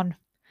one.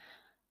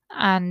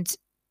 And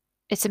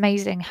it's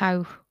amazing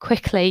how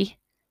quickly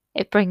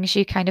it brings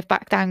you kind of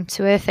back down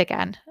to earth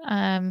again.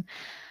 And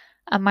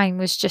mine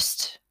was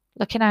just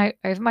looking out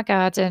over my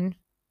garden.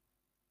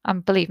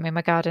 And believe me,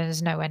 my garden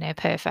is nowhere near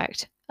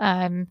perfect.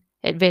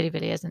 It really,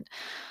 really isn't.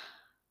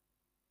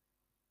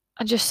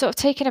 And just sort of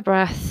taking a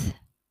breath,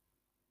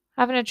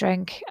 having a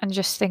drink, and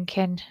just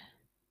thinking.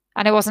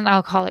 And it wasn't an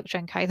alcoholic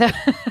drink either.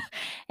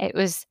 It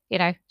was,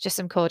 just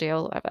some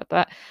cordial or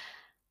whatever.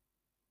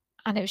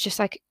 And it was just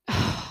like,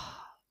 oh,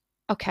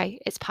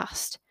 okay, it's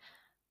passed.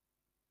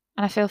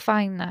 And I feel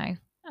fine now.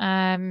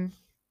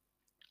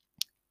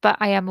 But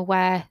I am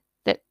aware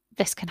that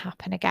this can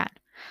happen again.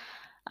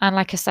 And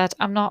like I said,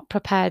 I'm not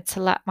prepared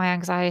to let my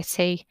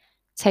anxiety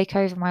take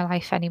over my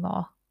life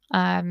anymore.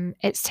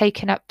 It's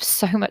taken up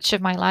so much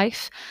of my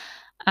life,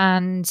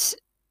 and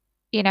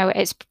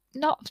it's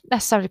not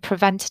necessarily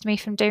prevented me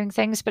from doing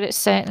things, but it's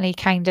certainly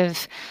kind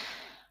of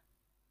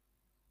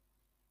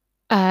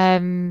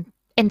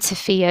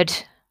interfered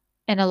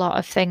in a lot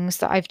of things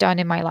that I've done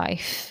in my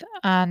life.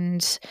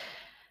 And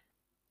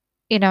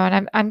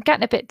and I'm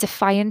getting a bit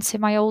defiant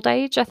in my old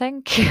age, I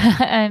think.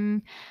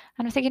 And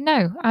I'm thinking,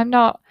 no, I'm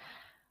not.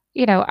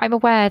 I'm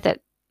aware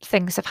that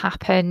things have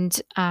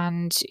happened,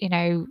 and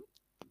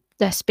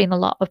there's been a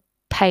lot of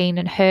pain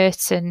and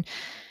hurt and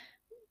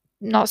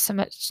not so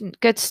much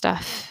good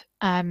stuff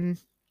in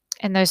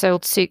those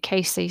old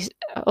suitcases,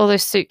 all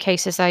those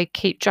suitcases I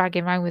keep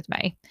dragging around with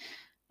me.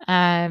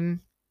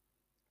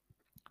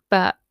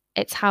 But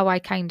it's how I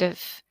kind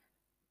of,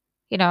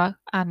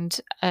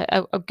 and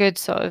a good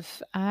sort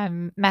of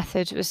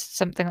method was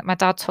something that my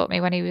dad taught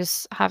me when he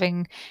was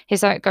having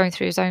going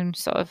through his own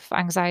sort of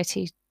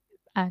anxiety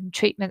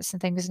treatments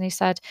and things. And he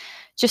said,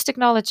 just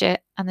acknowledge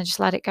it and then just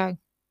let it go.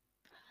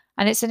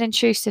 And it's an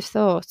intrusive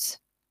thought.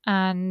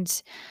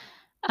 And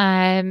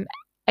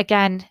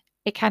again,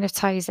 it kind of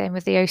ties in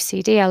with the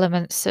OCD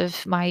elements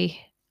of my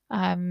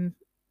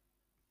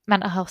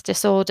mental health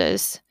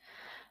disorders.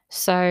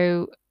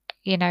 So,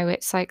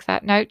 it's like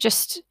that. No,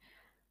 just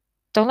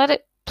don't let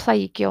it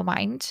plague your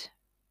mind.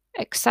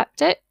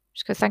 Accept it.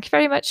 Just go, thank you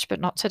very much, but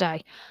not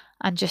today.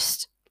 And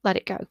just let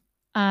it go.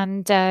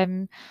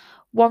 And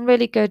one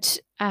really good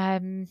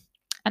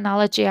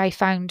analogy I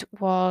found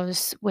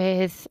was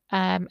with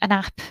an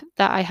app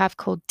that I have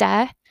called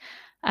Dare.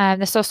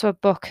 There's also a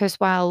book as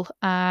well.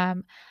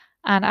 And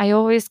I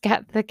always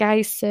get the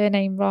guy's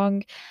surname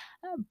wrong.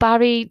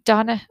 Barry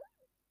Donna,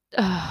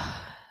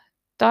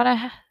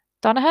 Donaher.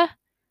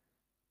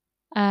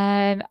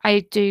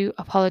 I do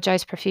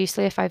apologize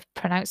profusely if I've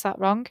pronounced that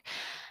wrong.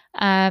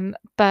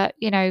 But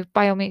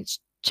by all means,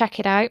 check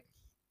it out.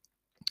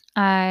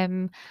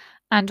 And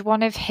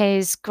one of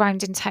his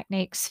grounding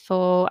techniques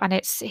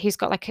he's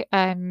got like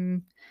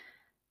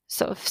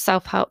sort of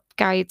self-help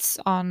guides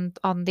on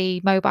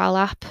the mobile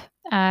app.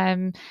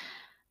 And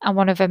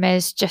one of them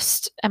is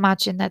just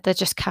imagine that they're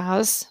just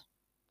cars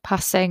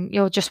passing.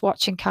 You're just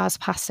watching cars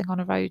passing on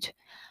a road,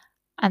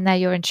 and they're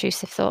your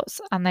intrusive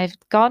thoughts, and they've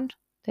gone.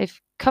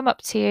 They've come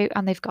up to you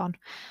and they've gone.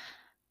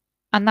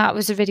 And that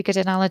was a really good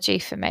analogy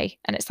for me.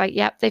 And it's like,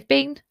 yep, they've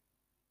been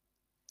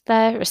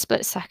there a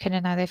split second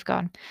and now they've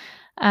gone.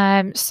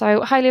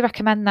 So highly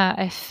recommend that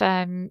if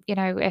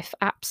if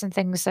apps and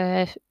things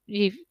are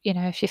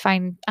if you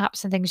find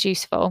apps and things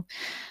useful.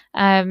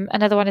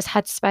 Another one is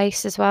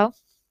Headspace as well.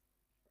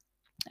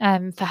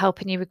 For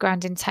helping you with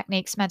grounding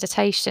techniques,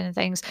 meditation and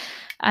things.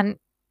 And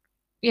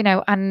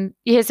and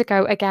years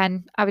ago,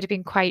 again, I would have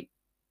been quite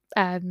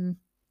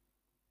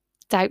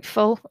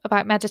doubtful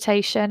about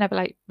meditation. I'd be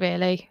like,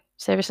 really?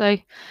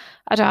 Seriously?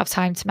 I don't have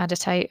time to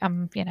meditate.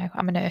 I'm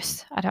a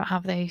nurse. I don't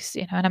have these,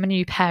 and I'm a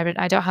new parent.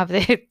 I don't have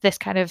this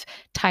kind of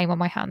time on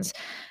my hands.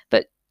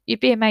 But you'd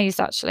be amazed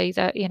actually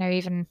that,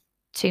 even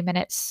 2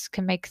 minutes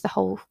can make the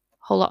whole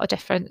lot of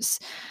difference.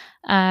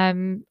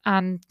 And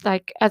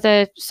like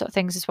other sort of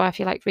things as well, if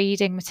you like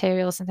reading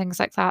materials and things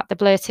like that, the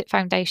Blurt It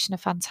Foundation are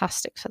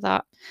fantastic for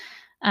that.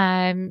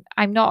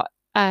 I'm not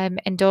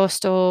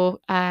endorsed or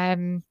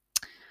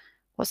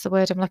what's the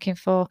word I'm looking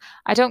for?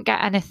 I don't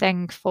get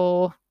anything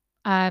for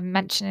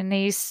mentioning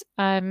these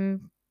sort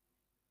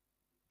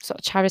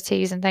of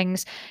charities and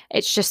things.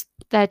 It's just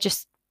they're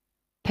just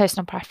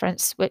personal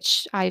preference,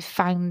 which I've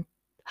found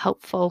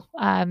helpful.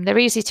 They're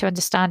easy to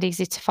understand,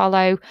 easy to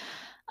follow,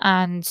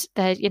 and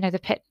they're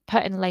they're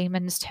put in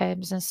layman's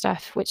terms and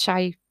stuff, which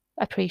I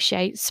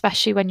appreciate,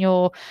 especially when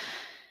you're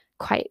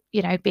quite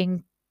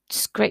being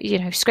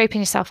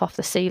scraping yourself off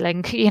the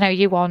ceiling.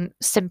 You want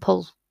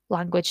simple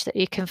language that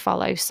you can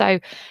follow. So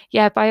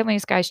yeah, by all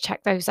means, guys,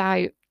 check those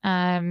out.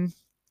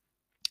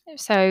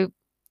 So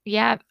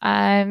yeah.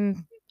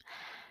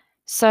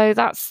 So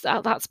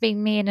that's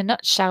been me in a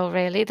nutshell,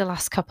 really, the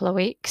last couple of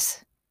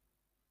weeks.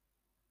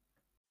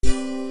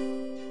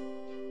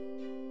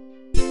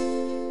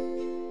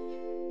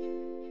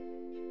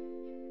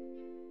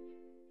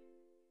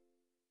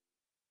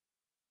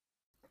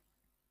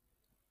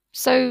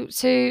 So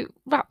to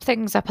wrap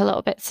things up a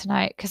little bit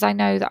tonight, because I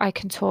know that I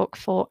can talk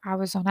for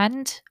hours on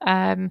end,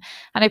 and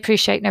I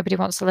appreciate nobody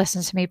wants to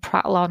listen to me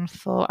prattle on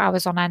for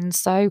hours on end.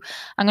 So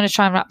I'm going to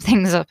try and wrap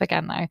things up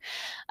again now.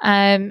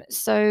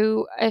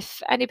 So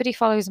if anybody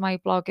follows my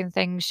blog and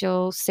things,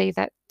 you'll see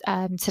that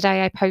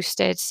today I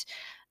posted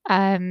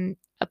a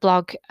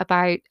blog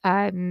about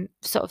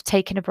sort of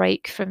taking a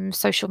break from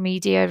social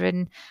media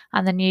and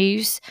the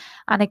news.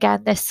 And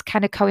again, this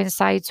kind of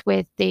coincides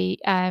with the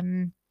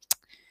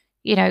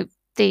you know,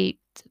 the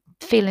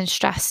feeling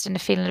stressed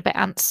and feeling a bit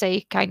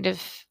antsy kind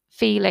of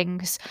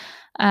feelings.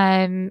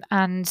 And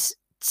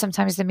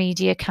sometimes the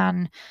media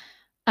can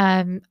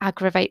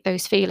aggravate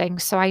those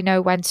feelings. So I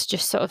know when to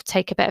just sort of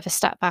take a bit of a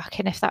step back.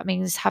 And if that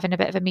means having a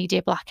bit of a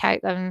media blackout,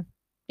 then,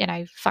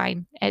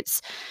 fine.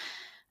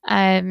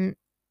 Um,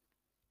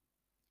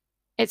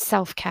 it's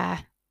self-care.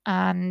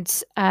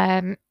 And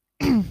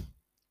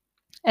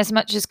as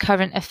much as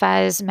current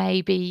affairs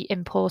may be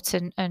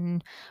important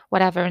and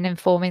whatever, and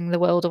informing the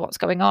world of what's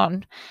going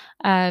on,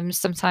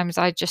 sometimes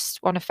I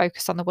just want to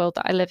focus on the world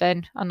that I live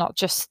in and not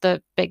just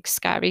the big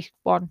scary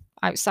one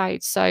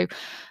outside. So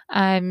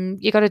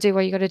you got to do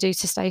what you got to do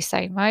to stay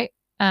sane, right?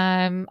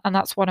 And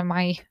that's one of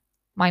my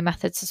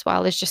methods as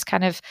well, is just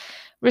kind of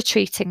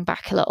retreating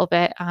back a little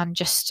bit and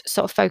just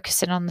sort of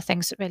focusing on the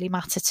things that really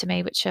matter to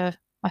me, which are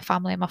my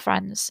family and my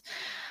friends.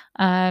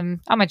 And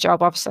my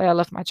job, obviously, I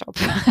love my job,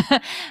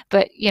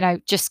 but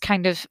just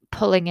kind of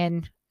pulling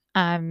in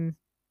um,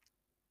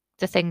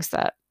 the things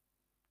that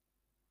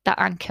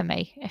anchor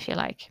me, if you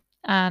like.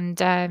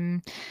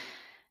 And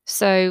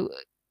so,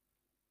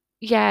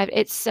 yeah,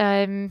 it's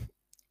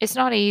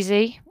not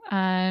easy.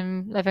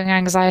 Living with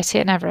anxiety,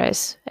 it never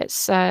is.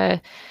 It's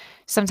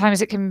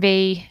sometimes it can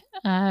be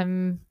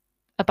a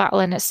battle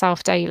in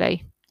itself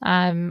daily.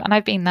 And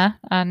I've been there,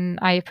 and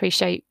I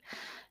appreciate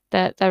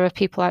that there are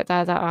people out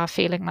there that are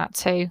feeling that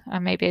too.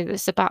 And maybe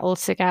it's a battle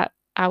to get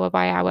hour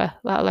by hour,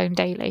 let alone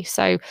daily.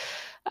 So,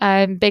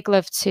 big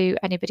love to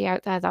anybody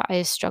out there that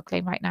is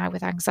struggling right now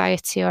with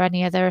anxiety or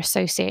any other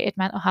associated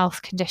mental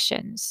health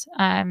conditions.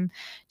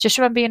 Just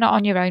remember you're not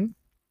on your own.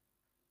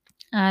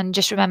 And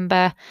just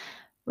remember,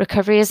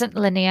 recovery isn't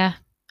linear.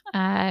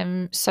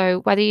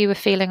 So whether you were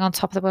feeling on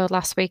top of the world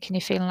last week and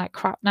you're feeling like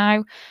crap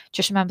now,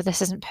 just remember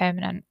this isn't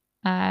permanent.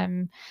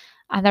 And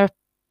there are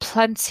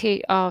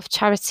plenty of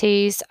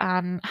charities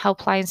and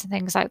helplines and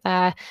things out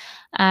there.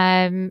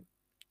 And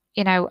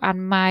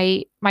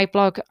my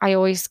blog, I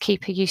always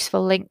keep a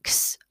useful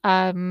links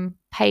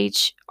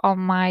page on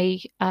my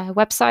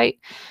website.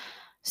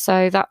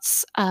 So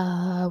that's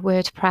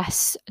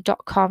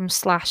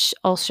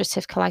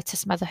wordpress.com/ulcerative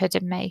colitis motherhood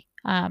and me,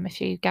 if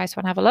you guys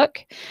want to have a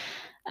look.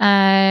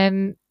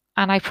 And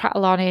I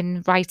prattle on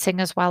in writing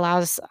as well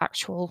as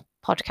actual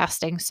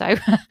podcasting. So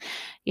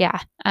yeah,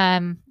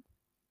 I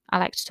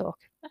like to talk.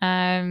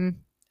 I'm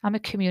a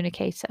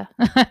communicator.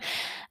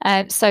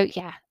 So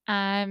yeah,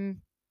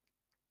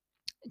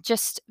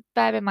 just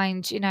bear in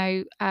mind,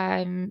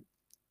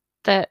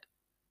 that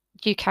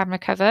you can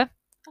recover.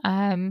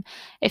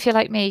 If you're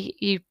like me,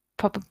 you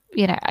probably,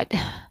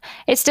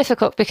 it's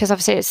difficult because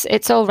obviously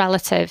it's all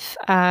relative.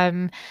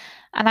 And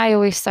I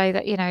always say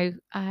that,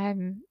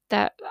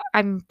 that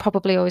I'm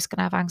probably always going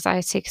to have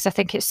anxiety because I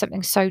think it's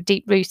something so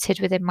deep rooted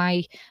within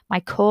my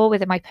core,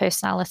 within my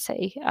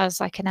personality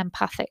as like an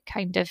empathic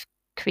kind of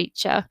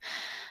creature,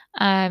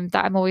 that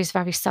I'm always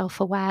very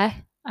self-aware.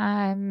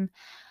 And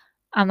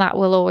that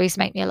will always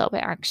make me a little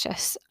bit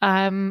anxious.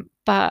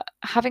 But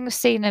having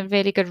seen a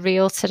really good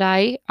reel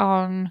today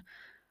on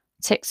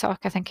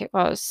TikTok, I think it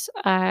was,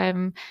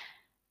 I'm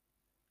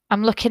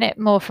looking at it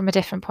more from a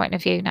different point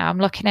of view now. I'm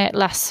looking at it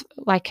less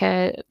like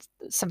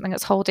something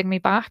that's holding me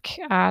back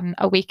and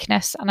a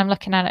weakness, and I'm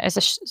looking at it as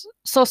a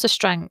source of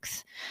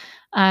strength,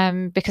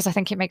 because I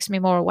think it makes me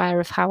more aware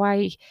of how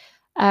I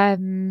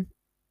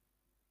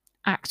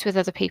act with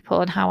other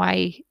people and how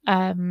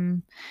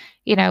and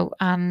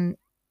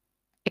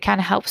it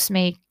kind of helps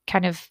me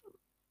kind of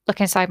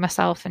look inside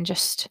myself and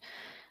just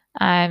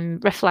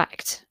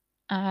reflect.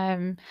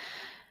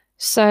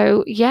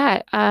 So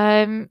yeah,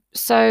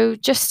 so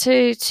just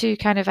to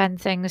kind of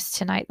end things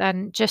tonight,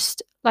 then,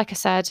 just like I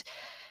said,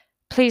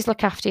 please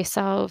look after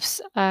yourselves.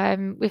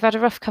 We've had a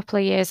rough couple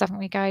of years, haven't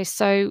we, guys?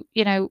 So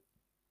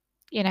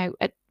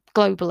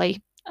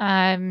globally,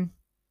 in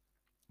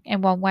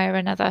one way or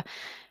another,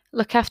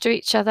 look after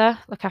each other,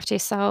 look after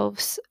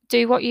yourselves,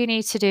 do what you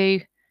need to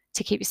do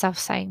to keep yourself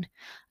sane.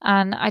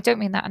 And I don't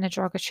mean that in a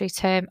derogatory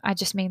term. I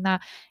just mean that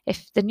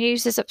if the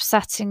news is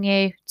upsetting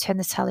you, turn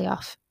the telly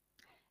off.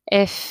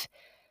 If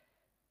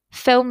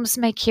films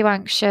make you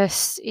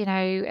anxious,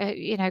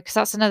 because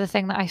that's another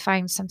thing that I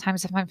find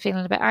sometimes if I'm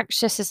feeling a bit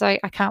anxious is I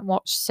can't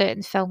watch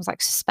certain films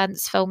like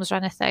suspense films or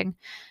anything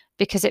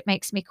because it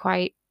makes me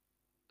quite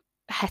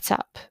het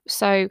up.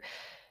 So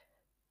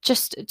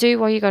just do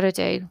what you got to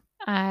do.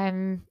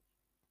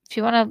 If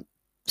you want to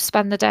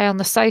spend the day on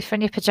the sofa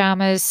in your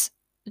pajamas,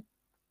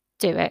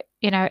 do it.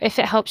 If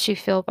it helps you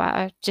feel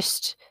better,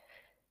 just,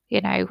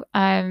 you know,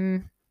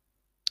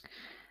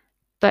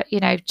 but,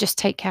 just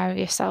take care of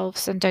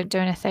yourselves and don't do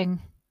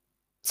anything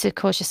to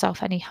cause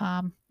yourself any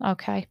harm.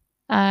 Okay.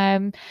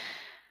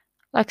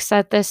 Like I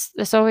said,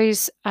 there's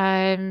always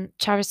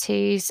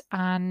charities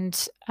and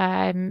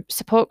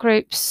support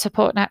groups,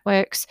 support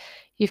networks.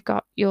 You've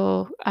got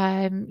your,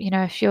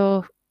 if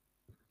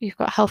you've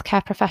got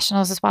healthcare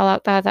professionals as well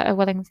out there that are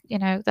willing,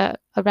 that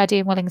are ready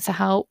and willing to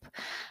help.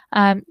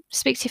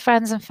 Speak to your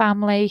friends and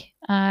family,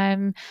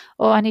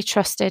 or any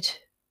trusted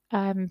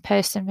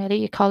person, really,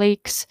 your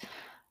colleagues.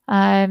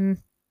 Quite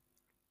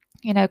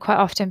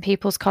often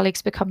people's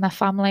colleagues become their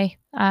family,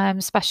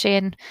 especially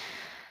in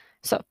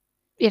sort of,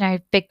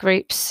 big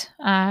groups,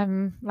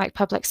 like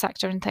public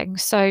sector and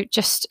things. So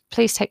just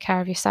please take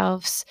care of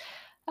yourselves.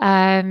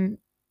 And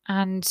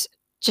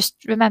just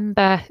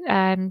remember,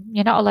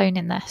 you're not alone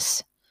in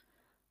this.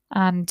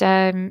 And,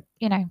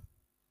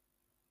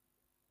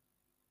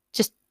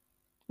 just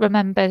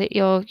remember that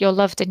you're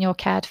loved and you're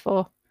cared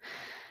for.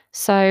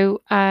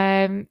 So,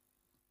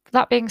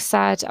 that being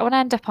said, I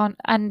want to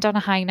end on a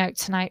high note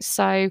tonight.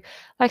 So,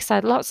 like I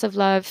said, lots of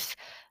love.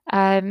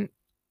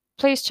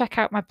 Please check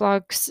out my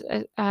blogs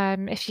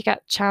if you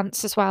get a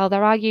chance as well.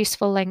 There are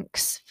useful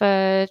links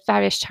for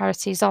various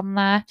charities on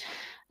there,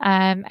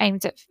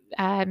 aimed at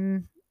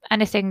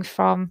anything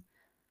from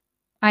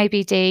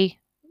IBD,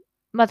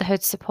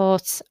 motherhood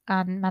support,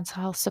 and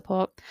mental health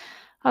support.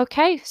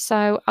 Okay,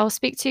 so I'll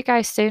speak to you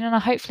guys soon, and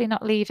I'll hopefully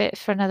not leave it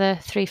for another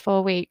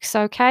 3-4 weeks.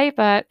 Okay,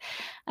 but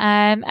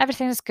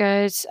everything's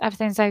good,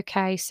 everything's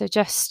okay. So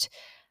just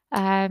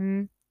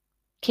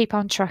keep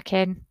on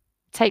trucking.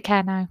 Take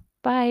care now.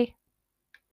 Bye.